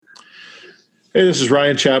Hey, this is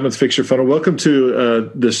Ryan Chapman with Fix Your Funnel. Welcome to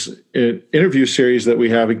this interview series that we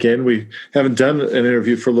have again. We haven't done an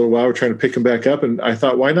interview for a little while. We're trying to pick them back up. And I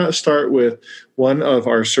thought, why not start with one of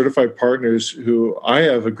our certified partners who I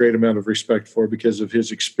have a great amount of respect for because of his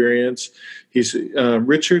experience. He's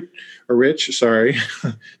Rich, sorry.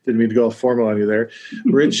 Didn't mean to go all formal on you there.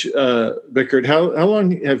 Rich Bickert, how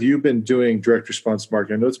long have you been doing direct response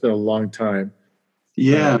marketing? I know it's been a long time.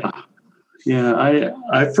 Yeah.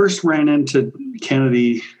 I first ran into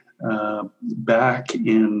Kennedy back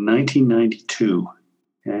in 1992,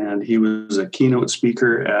 and he was a keynote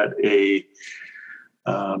speaker at the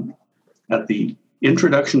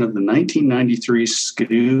introduction of the 1993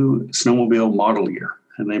 Ski-Doo snowmobile model year,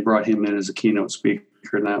 and they brought him in as a keynote speaker,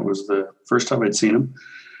 and that was the first time I'd seen him.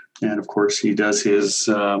 And of course, he does his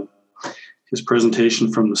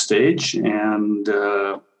presentation from the stage, and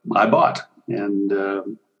I bought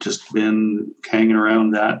and. Just been hanging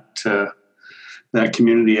around that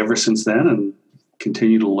community ever since then, and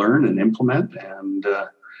continue to learn and implement and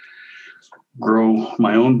grow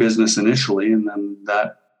my own business initially, and then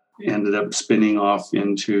that ended up spinning off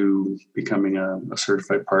into becoming a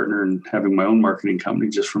certified partner and having my own marketing company,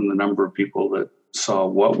 just from the number of people that saw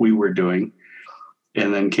what we were doing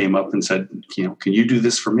and then came up and said, can you do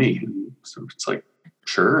this for me? And so it's like,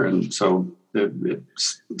 sure. And so it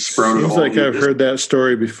sprouted. Seems like I've heard that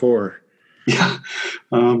story before. Yeah,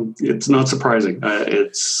 it's not surprising.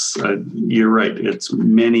 You're right. It's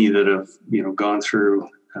many that have gone through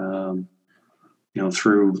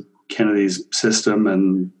through Kennedy's system,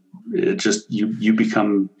 and it just you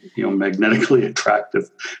become magnetically attractive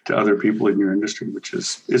to other people in your industry, which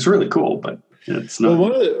is really cool. But it's not.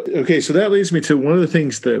 Well, so that leads me to one of the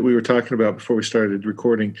things that we were talking about before we started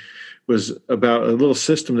recording. Was about a little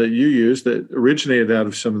system that you use that originated out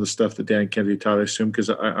of some of the stuff that Dan Kennedy taught, I assume, because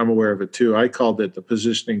I'm aware of it too. I called it the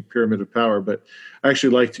positioning pyramid of power, but I actually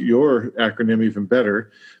liked your acronym even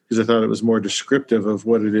better because I thought it was more descriptive of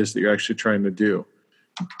what it is that you're actually trying to do.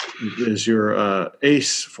 Is your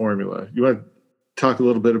ACE formula. You want to talk a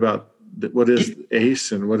little bit about what is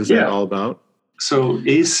ACE and what is that all about? So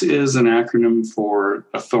ACE is an acronym for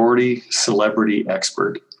Authority, Celebrity,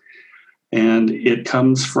 Expert. And it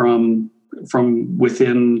comes from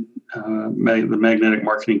within the magnetic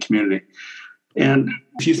marketing community. And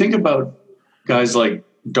if you think about guys like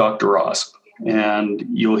Dr. Oz, and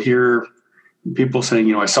you'll hear people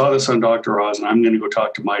saying, I saw this on Dr. Oz, and I'm going to go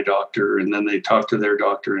talk to my doctor. And then they talk to their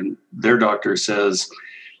doctor, and their doctor says,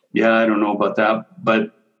 yeah, I don't know about that.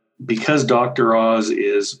 But because Dr. Oz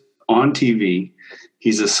is on TV,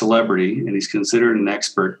 he's a celebrity, and he's considered an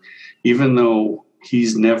expert, even though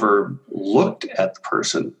he's never looked at the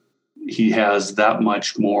person, he has that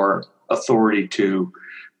much more authority to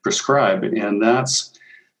prescribe. And that's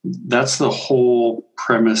the whole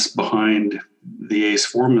premise behind the ACE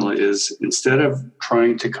formula is instead of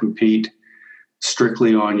trying to compete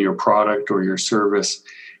strictly on your product or your service,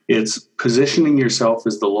 it's positioning yourself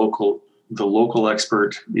as the local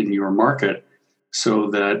expert in your market,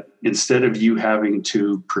 so that instead of you having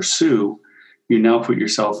to pursue, you now put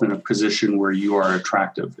yourself in a position where you are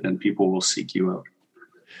attractive and people will seek you out.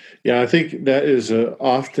 Yeah, I think that is an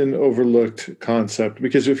often overlooked concept,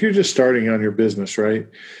 because if you're just starting on your business, right,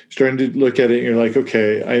 starting to look at it and you're like,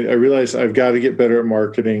 okay, I realize I've got to get better at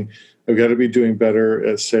marketing. I've got to be doing better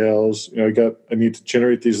at sales. I need to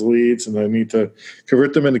generate these leads, and I need to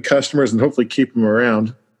convert them into customers and hopefully keep them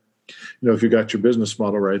around. If you got your business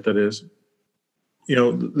model right, that is.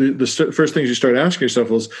 The first things you start asking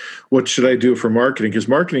yourself is, what should I do for marketing? Because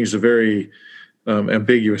marketing is a very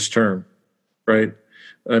ambiguous term, right?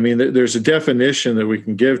 I mean, there's a definition that we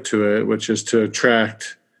can give to it, which is to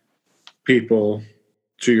attract people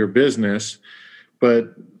to your business.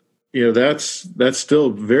 But, that's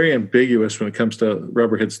still very ambiguous when it comes to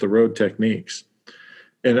rubber hits the road techniques.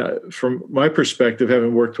 And from my perspective,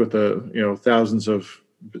 having worked with thousands of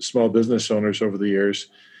small business owners over the years,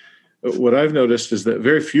 what I've noticed is that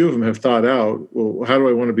very few of them have thought out, well, how do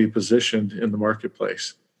I want to be positioned in the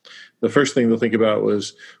marketplace? The first thing they'll think about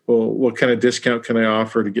was, well, what kind of discount can I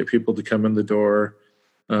offer to get people to come in the door?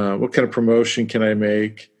 What kind of promotion can I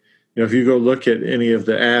make? If you go look at any of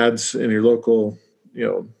the ads in your local,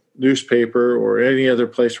 newspaper or any other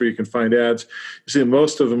place where you can find ads, you see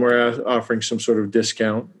most of them are offering some sort of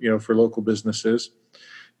discount, for local businesses.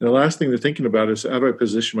 And the last thing they're thinking about is, how do I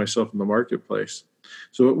position myself in the marketplace?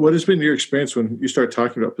 So what has been your experience when you start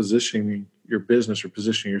talking about positioning your business or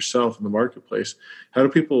positioning yourself in the marketplace? How do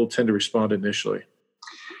people tend to respond initially?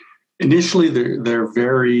 Initially, they're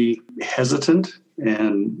very hesitant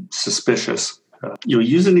and suspicious. You'll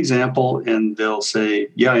use an example and they'll say,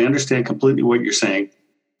 yeah, I understand completely what you're saying,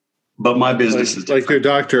 but my business is different. Like you're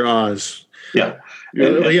Dr. Oz. Yeah.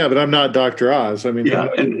 Yeah, but I'm not Dr. Oz. I mean, yeah,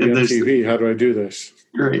 I'm on TV. How do I do this?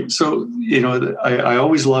 Right. So, I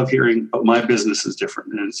always love hearing, but my business is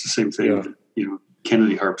different. And it's the same thing that,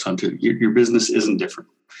 Kennedy harps on too. Your business isn't different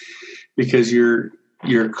because your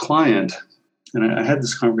client, and I had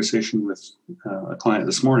this conversation with a client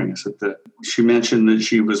this morning. I said that she mentioned that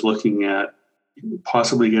she was looking at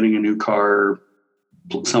possibly getting a new car,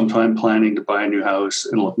 sometime planning to buy a new house,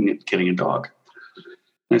 and looking at getting a dog.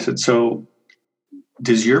 And I said, so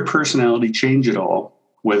does your personality change at all,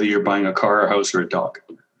 whether you're buying a car, a house, or a dog?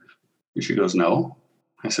 And she goes, no.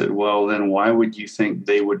 I said, well, then why would you think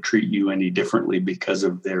they would treat you any differently because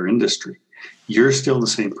of their industry? You're still the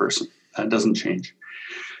same person. That doesn't change.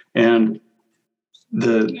 And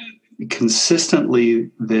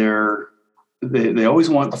consistently they always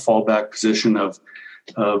want the fallback position of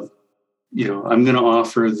I'm going to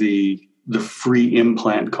offer the free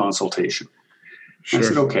implant consultation. Sure. I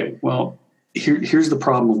said, okay, well, here's the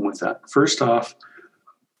problem with that. First off,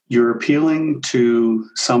 you're appealing to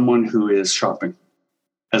someone who is shopping,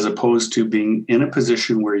 as opposed to being in a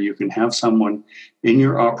position where you can have someone in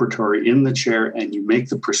your operatory in the chair and you make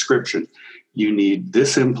the prescription. You need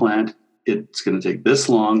this implant. It's going to take this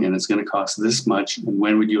long and it's going to cost this much. And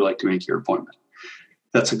when would you like to make your appointment?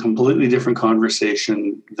 That's a completely different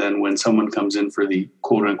conversation than when someone comes in for the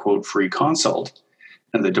quote unquote free consult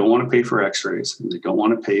and they don't want to pay for x-rays and they don't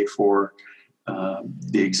want to pay for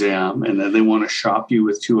the exam. And then they want to shop you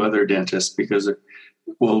with two other dentists because,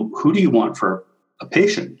 well, who do you want for a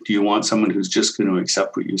patient? Do you want someone who's just going to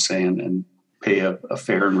accept what you say and pay a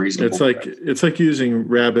fair and reasonable price? It's like using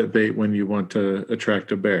rabbit bait when you want to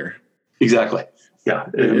attract a bear. Exactly. Yeah.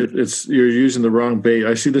 You're using the wrong bait.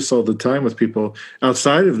 I see this all the time with people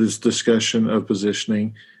outside of this discussion of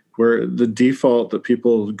positioning, where the default that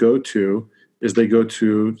people go to is they go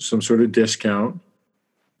to some sort of discount,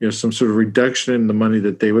 some sort of reduction in the money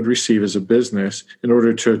that they would receive as a business in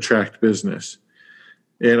order to attract business.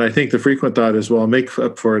 And I think the frequent thought is, well, I'll make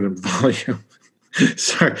up for it in volume.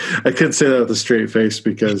 Sorry, I couldn't say that with a straight face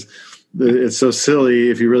because it's so silly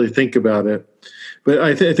if you really think about it. But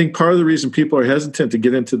I think part of the reason people are hesitant to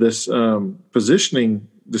get into this positioning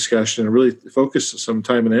discussion and really focus some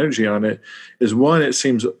time and energy on it is, one, it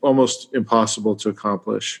seems almost impossible to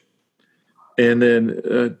accomplish. And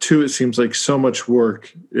then two, it seems like so much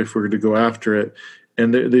work if we're to go after it.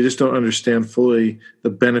 And they just don't understand fully the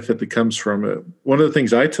benefit that comes from it. One of the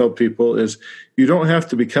things I tell people is you don't have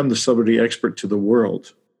to become the celebrity expert to the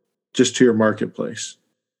world, just to your marketplace.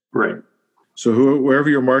 Right. So wherever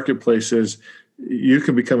your marketplace is, you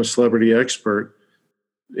can become a celebrity expert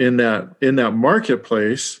in that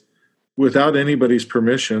marketplace without anybody's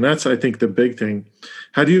permission. That's, I think, the big thing.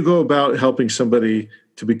 How do you go about helping somebody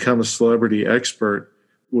to become a celebrity expert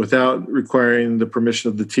without requiring the permission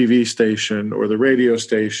of the TV station or the radio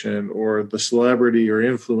station or the celebrity or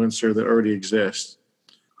influencer that already exists?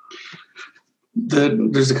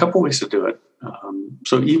 There's a couple ways to do it.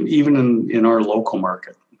 So even in our local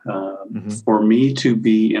market, for me to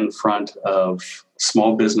be in front of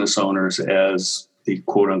small business owners as the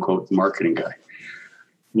quote unquote marketing guy,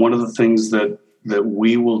 one of the things that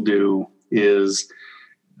we will do is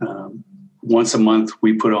once a month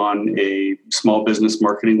we put on a small business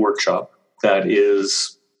marketing workshop that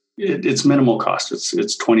is it's minimal cost. It's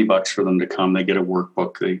 $20 for them to come. They get a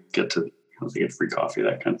workbook. They get they get free coffee,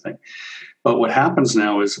 that kind of thing. But what happens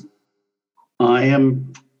now is I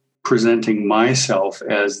am presenting myself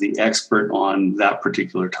as the expert on that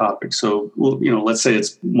particular topic. So, let's say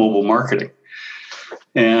it's mobile marketing.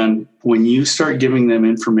 And when you start giving them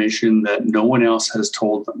information that no one else has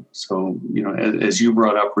told them, so, as you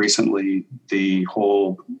brought up recently, the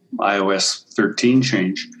whole iOS 13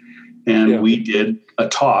 change, and we did a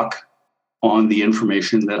talk on the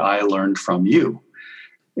information that I learned from you.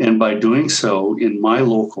 And by doing so in my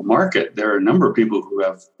local market, there are a number of people who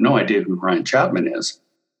have no idea who Ryan Chapman is.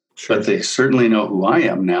 Sure. But they certainly know who I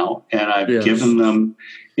am now, and I've given them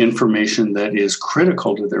information that is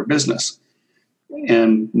critical to their business.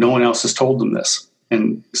 And no one else has told them this.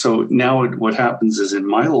 And so now what happens is in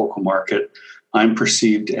my local market, I'm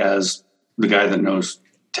perceived as the guy that knows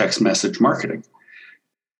text message marketing.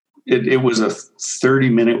 It was a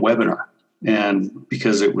 30-minute webinar. And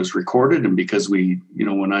because it was recorded and because we,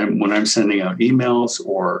 when I'm sending out emails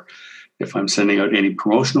or if I'm sending out any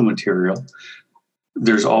promotional material,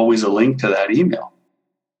 there's always a link to that email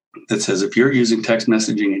that says, if you're using text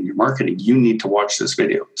messaging in your marketing, you need to watch this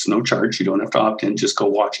video. It's no charge. You don't have to opt in. Just go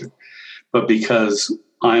watch it. But because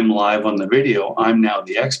I'm live on the video, I'm now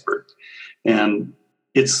the expert. And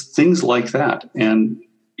it's things like that. And,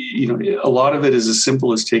 a lot of it is as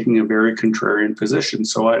simple as taking a very contrarian position.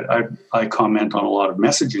 So I comment on a lot of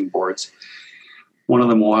messaging boards. One of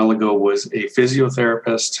them a while ago was a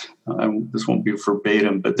physiotherapist. This won't be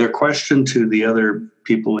verbatim, but their question to the other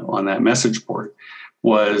people on that message board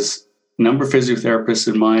was, number of physiotherapists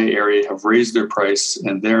in my area have raised their price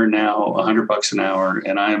and they're now $100 an hour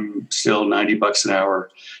and I'm still $90 an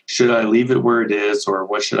hour. Should I leave it where it is or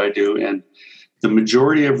what should I do? And the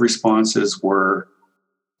majority of responses were,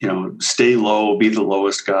 stay low, be the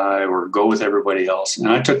lowest guy, or go with everybody else. And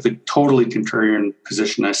I took the totally contrarian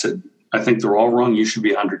position. I said, I think they're all wrong. You should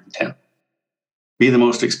be 110. Be the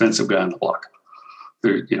most expensive guy on the block.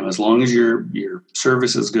 As long as your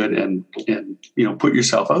service is good and put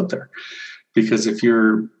yourself out there. Because if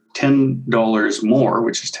you're $10 more,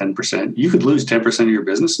 which is 10%, you could lose 10% of your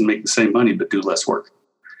business and make the same money, but do less work.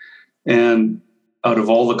 And out of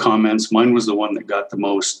all the comments, mine was the one that got the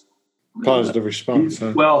most positive response.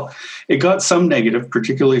 Huh? Well, it got some negative,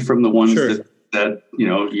 particularly from the ones that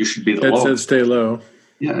you should be the low. It said stay low.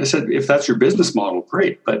 Yeah, I said if that's your business model,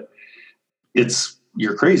 great, but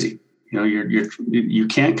you're crazy. You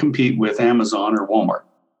can't compete with Amazon or Walmart.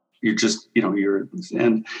 You're just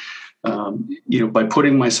by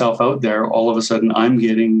putting myself out there, all of a sudden I'm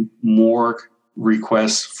getting more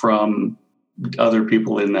requests from other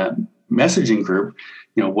people in that messaging group.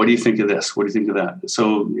 What do you think of this? What do you think of that?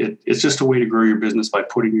 So it's just a way to grow your business by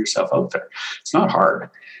putting yourself out there. It's not hard.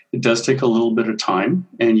 It does take a little bit of time,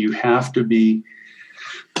 and you have to be,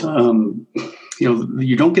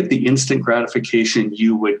 you don't get the instant gratification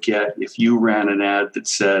you would get if you ran an ad that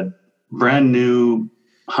said brand new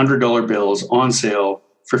 $100 bills on sale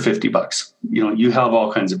for $50. You have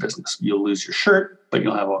all kinds of business. You'll lose your shirt, but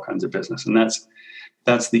you'll have all kinds of business. And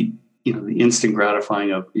that's the the instant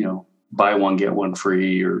gratifying of, buy one, get one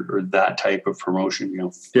free or that type of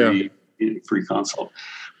promotion, free consult.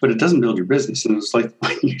 But it doesn't build your business. And it's like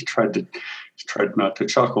when you tried not to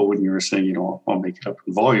chuckle when you were saying, I'll make it up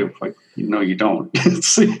in volume. Like, you don't.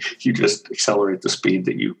 You just accelerate the speed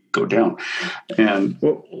that you go down. And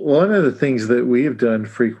one of the things that we have done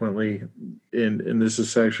frequently, and this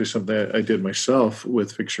is actually something I did myself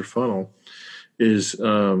with Fix Your Funnel, is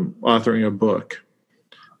authoring a book.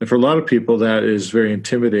 And for a lot of people, that is very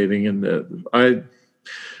intimidating. And I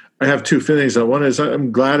have two feelings. One is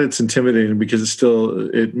I'm glad it's intimidating because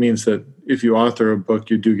it means that if you author a book,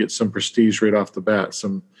 you do get some prestige right off the bat,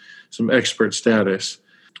 some expert status.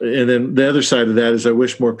 And then the other side of that is I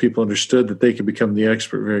wish more people understood that they could become the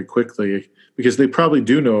expert very quickly because they probably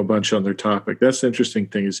do know a bunch on their topic. That's the interesting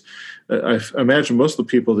thing is I imagine most of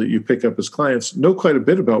the people that you pick up as clients know quite a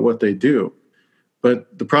bit about what they do.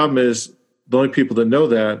 But the problem is the only people that know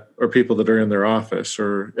that are people that are in their office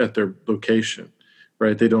or at their location,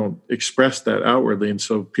 right? They don't express that outwardly. And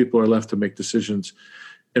so people are left to make decisions.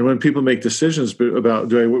 And when people make decisions about,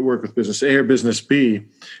 do I work with business A or business B,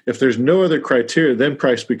 if there's no other criteria, then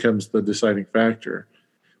price becomes the deciding factor.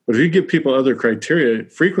 But if you give people other criteria,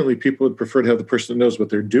 frequently people would prefer to have the person that knows what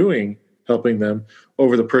they're doing helping them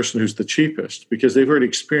over the person who's the cheapest because they've already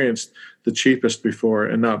experienced the cheapest before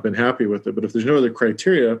and not been happy with it. But if there's no other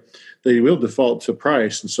criteria, they will default to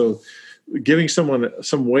price. And so giving someone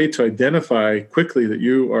some way to identify quickly that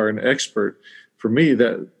you are an expert, for me,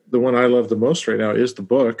 that the one I love the most right now is the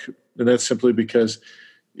book. And that's simply because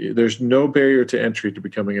there's no barrier to entry to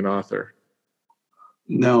becoming an author.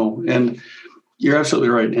 No, and you're absolutely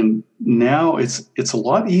right. And now it's a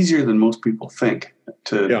lot easier than most people think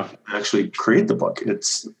to actually create the book.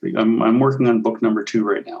 I'm working on book number 2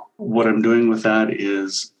 right now. What I'm doing with that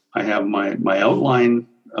is I have my outline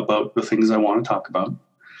about the things I want to talk about.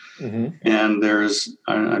 Mm-hmm. And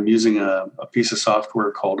I'm using a piece of software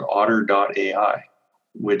called Otter.ai,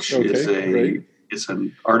 which is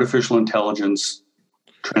an artificial intelligence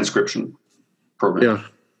transcription program. Yeah.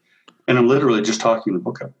 And I'm literally just talking the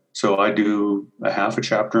book up. So I do a half a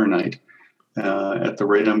chapter a night. At the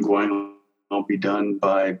rate I'm going, I'll be done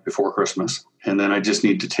by before Christmas. And then I just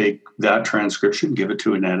need to take that transcription, give it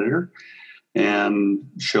to an editor, and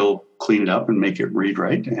she'll clean it up and make it read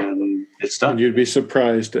right, and it's done. And you'd be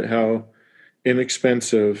surprised at how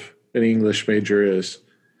inexpensive an English major is.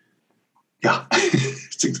 Yeah,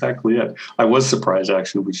 that's exactly it. I was surprised,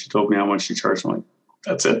 actually, when she told me how much she charged. I'm like,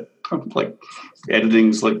 that's it? I'm like,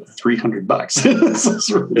 editing's like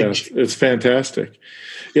 $300. It's fantastic.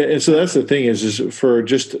 Yeah, and so that's the thing is for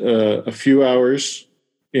just a few hours.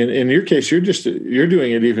 In your case, you're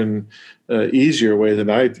doing it even easier way than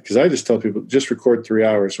because I just tell people just record 3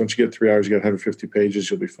 hours. Once you get 3 hours, you got 150 pages,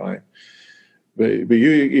 you'll be fine. But you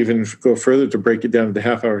even go further to break it down into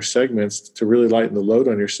half-hour segments to really lighten the load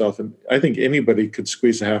on yourself. And I think anybody could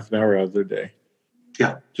squeeze a half an hour out of their day.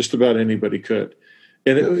 Yeah. Just about anybody could.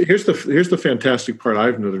 And here's the fantastic part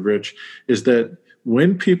I've noted, Rich, is that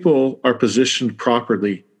when people are positioned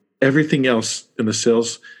properly, everything else in the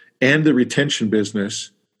sales and the retention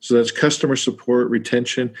business, so that's customer support,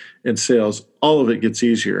 retention, and sales, all of it gets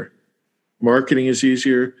easier. Marketing is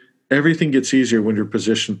easier. Everything gets easier when you're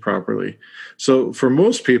positioned properly. So for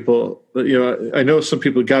most people, I know some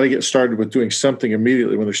people got to get started with doing something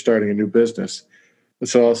immediately when they're starting a new business. And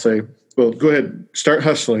so I'll say, well, go ahead, start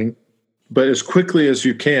hustling, but as quickly as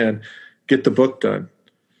you can, get the book done.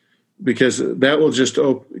 Because that will just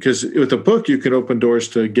because with a book, you can open doors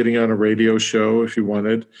to getting on a radio show if you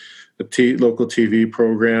wanted, local TV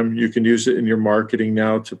program. You can use it in your marketing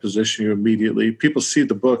now to position you immediately. People see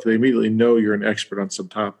the book, they immediately know you're an expert on some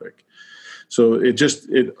topic. So it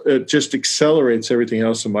just accelerates everything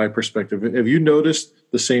else in my perspective. Have you noticed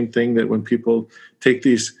the same thing, that when people take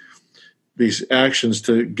these actions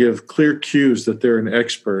to give clear cues that they're an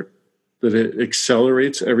expert, that it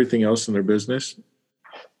accelerates everything else in their business?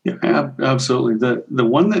 Yeah, absolutely. The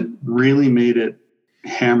one that really made it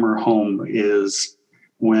hammer home is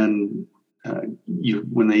when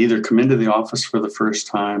they either come into the office for the first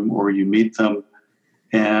time or you meet them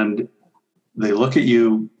and they look at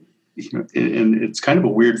you, and it's kind of a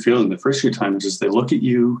weird feeling the first few times, is they look at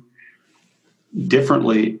you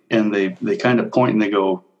differently and they kind of point and they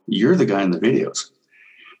go, "You're the guy in the videos."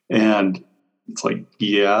 And it's like,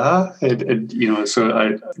 yeah,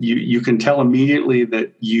 so you can tell immediately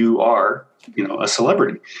that you are, a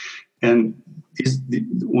celebrity. And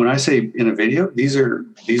when I say in a video, these are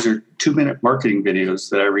 2-minute marketing videos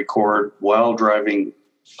that I record while driving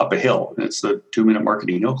up a hill. And it's the 2-minute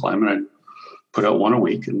marketing hill climb, and I put out one a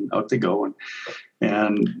week, and out they go.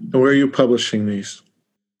 And where are you publishing these?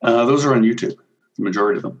 Those are on YouTube, the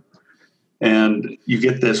majority of them. And you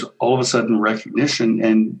get this all of a sudden recognition,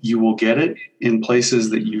 and you will get it in places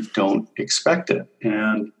that you don't expect it.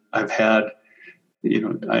 And I've had,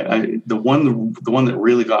 the one that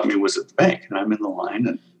really got me was at the bank, and I'm in the line,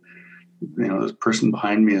 and this person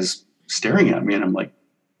behind me is staring at me, and I'm like,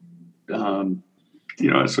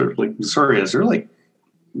 I sort of like, sorry, is there like,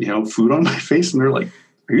 food on my face? And they're like,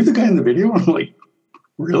 "Are you the guy in the video?" I'm like,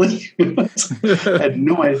 really? I had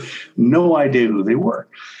no idea who they were,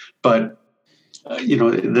 but.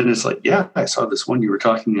 Then it's like, yeah, I saw this one you were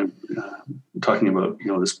talking about,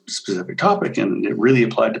 this specific topic, and it really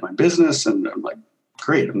applied to my business. And I'm like,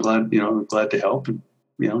 great, I'm glad to help. And,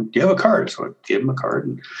 do you have a card? So I gave him a card,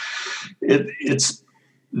 and it's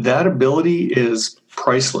that ability is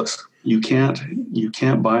priceless. You can't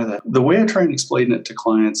buy that. The way I try and explain it to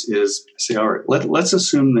clients is say, all right, let's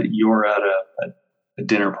assume that you're at a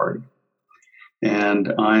dinner party,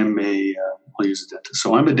 and I'll use a dentist.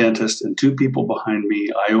 So I'm a dentist, and 2 people behind me,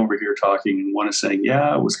 I overhear talking, and one is saying,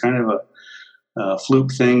 yeah, it was kind of a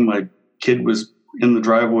fluke thing. My kid was in the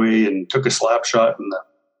driveway and took a slap shot, and the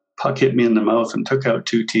puck hit me in the mouth and took out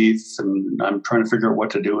 2 teeth, and I'm trying to figure out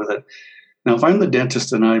what to do with it. Now, if I'm the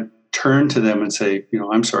dentist and I turn to them and say,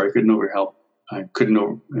 I'm sorry, I couldn't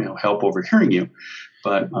help overhearing you,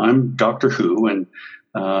 but I'm Dr. Who, and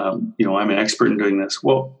I'm an expert in doing this.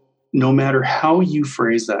 Well, no matter how you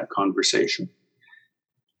phrase that conversation,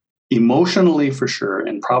 emotionally for sure,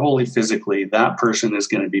 and probably physically, that person is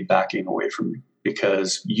going to be backing away from you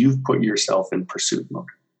because you've put yourself in pursuit mode.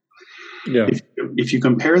 Yeah. If you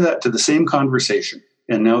compare that to the same conversation,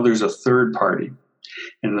 and now there's a third party,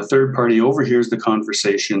 and the third party overhears the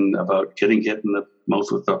conversation about getting hit in the mouth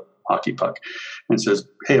with the hockey puck and says,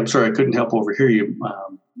 "Hey, I'm sorry, I couldn't help overhear you.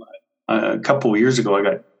 A couple of years ago, I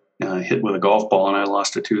got hit with a golf ball and I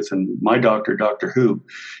lost a tooth, and my doctor, Dr. Who,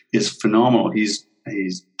 is phenomenal. He's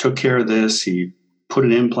took care of this. He put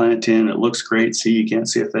an implant in. It looks great. See, you can't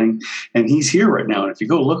see a thing. And he's here right now. And if you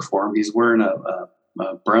go look for him, he's wearing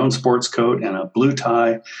a brown sports coat and a blue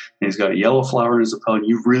tie, and he's got a yellow flower in his lapel, and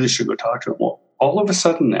you really should go talk to him." Well, all of a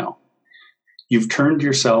sudden now, you've turned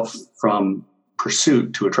yourself from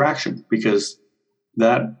pursuit to attraction, because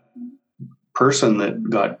that person that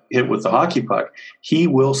got hit with the hockey puck, he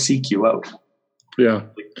will seek you out. Yeah.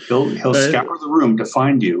 He'll scour the room to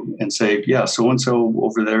find you and say, yeah, so-and-so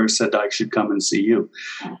over there said I should come and see you.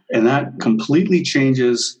 And that completely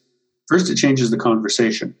changes. First, it changes the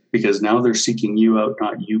conversation, because now they're seeking you out,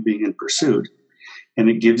 not you being in pursuit. And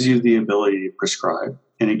it gives you the ability to prescribe,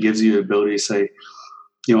 and it gives you the ability to say,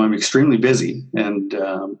 I'm extremely busy, and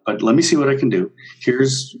but let me see what I can do.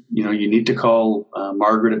 Here's, you need to call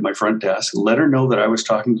Margaret at my front desk. Let her know that I was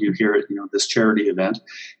talking to you here at this charity event,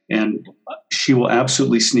 and she will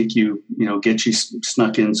absolutely sneak you, get you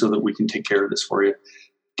snuck in so that we can take care of this for you.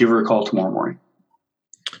 Give her a call tomorrow morning.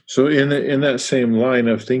 So in that same line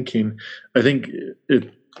of thinking, I think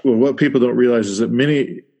what people don't realize is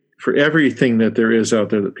that for everything that there is out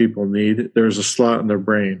there that people need, there's a slot in their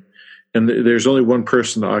brain, and there's only one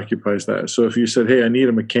person that occupies that. So if you said, "Hey, I need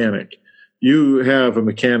a mechanic," you have a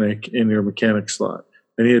mechanic in your mechanic slot.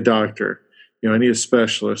 I need a doctor. I need a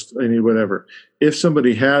specialist. I need whatever. If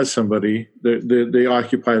somebody has somebody, they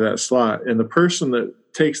occupy that slot, and the person that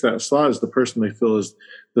takes that slot is the person they feel is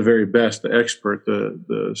the very best, the expert,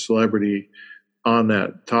 the celebrity on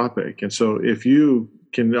that topic. And so if you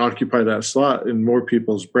can occupy that slot in more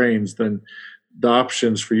people's brains, then the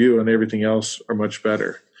options for you and everything else are much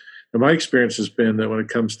better. And my experience has been that when it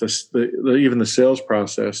comes to even the sales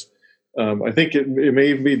process, I think it may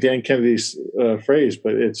even be Dan Kennedy's phrase,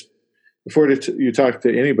 but it's before you talk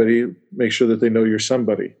to anybody, make sure that they know you're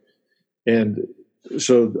somebody. And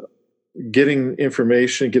so getting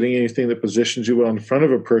information, getting anything that positions you in front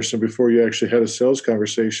of a person before you actually had a sales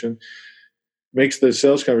conversation makes the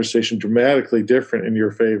sales conversation dramatically different in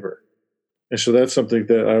your favor. And so that's something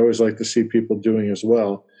that I always like to see people doing as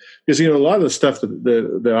well. Because, a lot of the stuff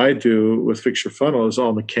that I do with Fix Your Funnel is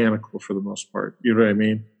all mechanical for the most part. You know what I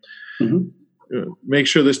mean? Mm-hmm. Make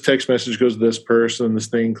sure this text message goes to this person, this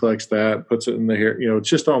thing collects that, puts it in the hair. It's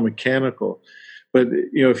just all mechanical. But,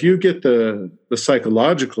 if you get the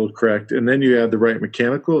psychological correct and then you add the right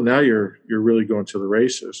mechanical, now you're really going to the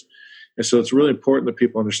races. And so it's really important that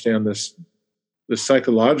people understand the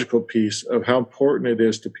psychological piece of how important it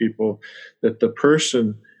is to people that the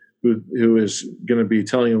person who is going to be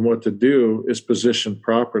telling them what to do is positioned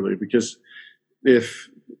properly. Because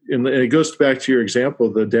and it goes back to your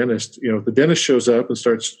example, the dentist, if the dentist shows up and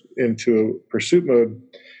starts into a pursuit mode,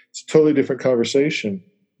 it's a totally different conversation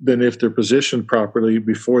than if they're positioned properly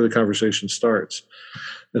before the conversation starts.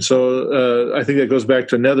 And so I think that goes back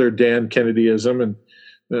to another Dan Kennedyism, and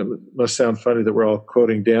it must sound funny that we're all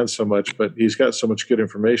quoting Dan so much, but he's got so much good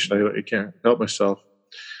information, I can't help myself.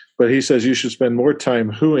 But he says you should spend more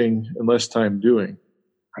time whoing and less time doing.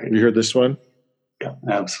 Right. Have you heard this one? Yeah,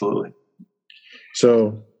 absolutely.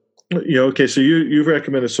 So, okay, so you've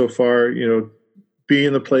recommended so far, be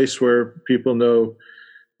in the place where people know,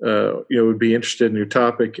 would be interested in your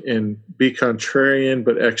topic, and be contrarian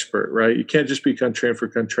but expert, right? You can't just be contrarian for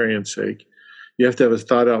contrarian's sake. You have to have a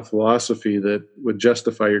thought out philosophy that would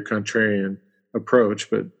justify your contrarian approach,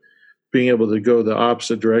 but being able to go the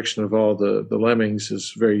opposite direction of all the lemmings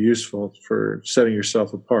is very useful for setting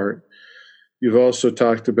yourself apart. You've also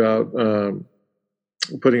talked about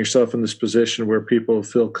putting yourself in this position where people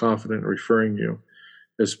feel confident in referring you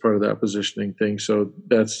as part of that positioning thing. So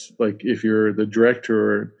that's like if you're the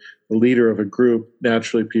director or the leader of a group,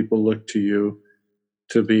 naturally people look to you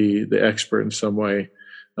to be the expert in some way.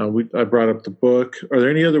 I brought up the book. Are there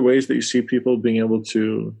any other ways that you see people being able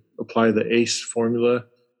to apply the ACE formula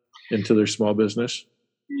into their small business?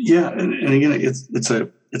 Yeah, and again, it's a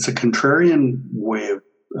contrarian way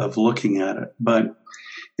of looking at it. But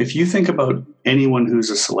if you think about anyone who's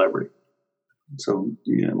a celebrity, so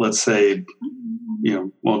let's say,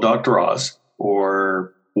 Dr. Oz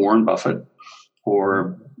or Warren Buffett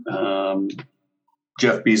or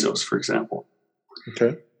Jeff Bezos, for example.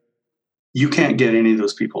 Okay. You can't get any of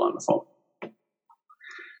those people on the phone.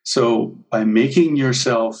 So by making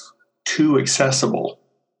yourself too accessible,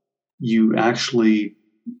 you actually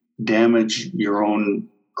damage your own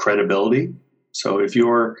credibility. So if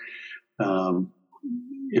you're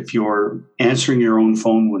answering your own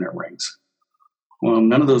phone when it rings, well,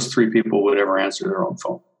 none of those three people would ever answer their own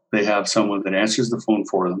phone. They have someone that answers the phone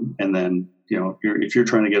for them. And then, if you're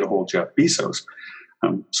trying to get a hold of Jeff Bezos,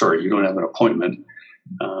 I'm sorry, you don't have an appointment.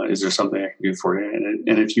 Is there something I can do for you?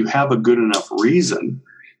 And if you have a good enough reason,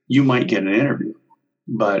 you might get an interview.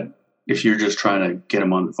 But if you're just trying to get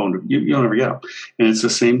them on the phone, you'll never get them. And it's the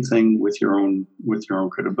same thing with your own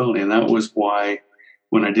credibility. And that was why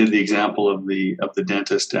when I did the example of the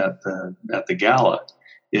dentist at the gala,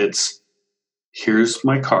 it's here's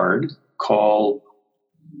my card. Call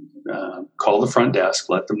the front desk.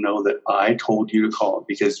 Let them know that I told you to call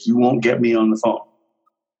because you won't get me on the phone.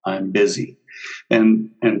 I'm busy. And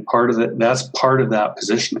part of that's part of that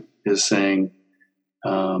positioning is saying,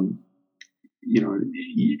 and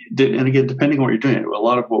again, depending on what you're doing, a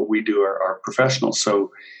lot of what we do are professionals.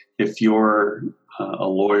 So if you're a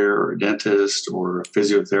lawyer or a dentist or a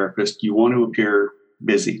physiotherapist, you want to appear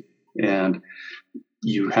busy, and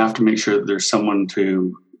you have to make sure that there's someone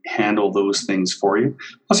to handle those things for you.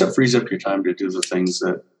 Plus, it frees up your time to do the things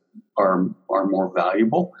that are more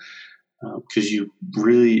valuable. Because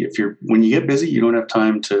when you get busy, you don't have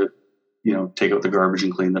time to, take out the garbage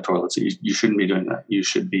and clean the toilets. You shouldn't be doing that. You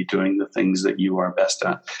should be doing the things that you are best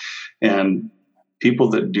at. And People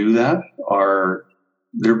that do that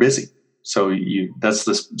they're busy. So that's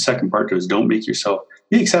the second part to it, is don't make yourself,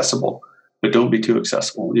 be accessible, but don't be too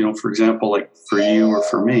accessible. For example, like for you or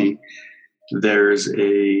for me, there's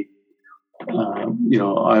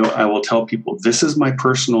I will tell people, this is my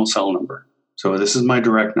personal cell number. So this is my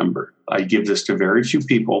direct number. I give this to very few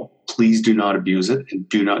people. Please do not abuse it and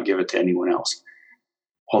do not give it to anyone else.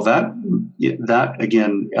 Well, that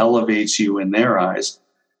again elevates you in their eyes,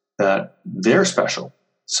 that they're special.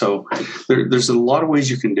 So there's a lot of ways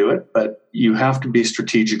you can do it, but you have to be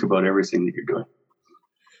strategic about everything that you're doing.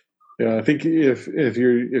 Yeah, I think if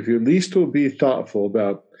you at least will be thoughtful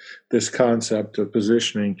about this concept of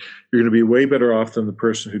positioning, you're going to be way better off than the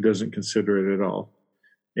person who doesn't consider it at all.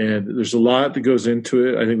 And there's a lot that goes into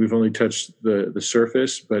it. I think we've only touched the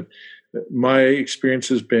surface, but my experience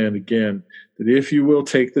has been, again, that if you will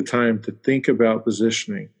take the time to think about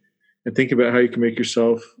positioning and think about how you can make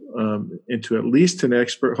yourself into at least an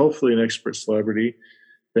expert, hopefully an expert celebrity,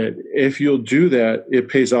 that if you'll do that, it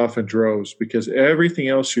pays off in droves, because everything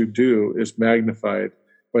else you do is magnified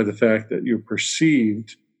by the fact that you're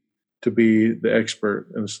perceived to be the expert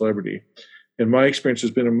and the celebrity. And my experience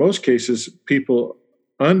has been, in most cases, people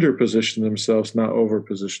under-position themselves, not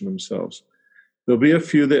over-position themselves. There'll be a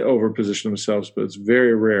few that over-position themselves, but it's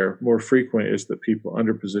very rare. More frequent is that people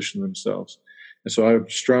under-position themselves. And so I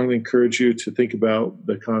would strongly encourage you to think about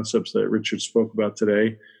the concepts that Richard spoke about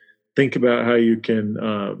today. Think about how you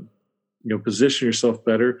can position yourself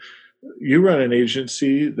better. You run an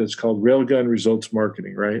agency that's called Railgun Results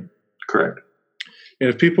Marketing, right? Correct. And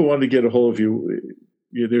if people want to get a hold of you,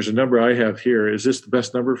 there's a number I have here. Is this the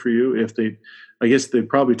best number for you? I guess they'd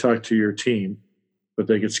probably talk to your team, but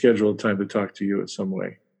they could schedule a time to talk to you in some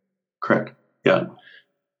way. Correct. Yeah.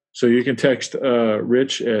 So you can text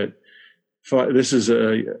Rich at this is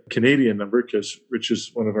a Canadian number, because Rich is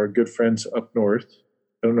one of our good friends up north.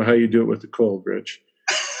 I don't know how you do it with the cold, Rich.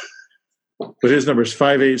 But his number is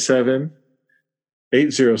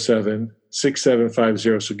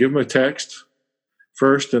 587-807-6750. So give him a text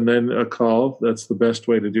first and then a call. That's the best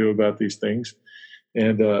way to do about these things.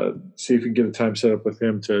 And see if you can get a time set up with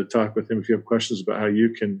him to talk with him if you have questions about how you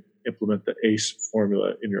can implement the ACE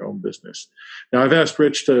formula in your own business. Now, I've asked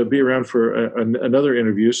Rich to be around for another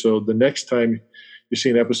interview. So the next time you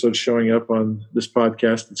see an episode showing up on this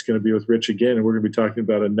podcast, it's going to be with Rich again. And we're going to be talking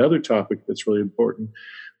about another topic that's really important,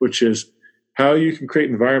 which is how you can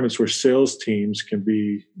create environments where sales teams can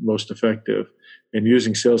be most effective, and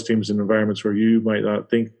using sales teams in environments where you might not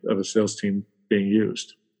think of a sales team being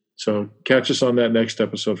used. So catch us on that next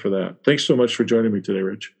episode for that. Thanks so much for joining me today,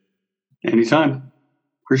 Rich. Anytime.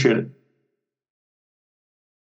 Appreciate it.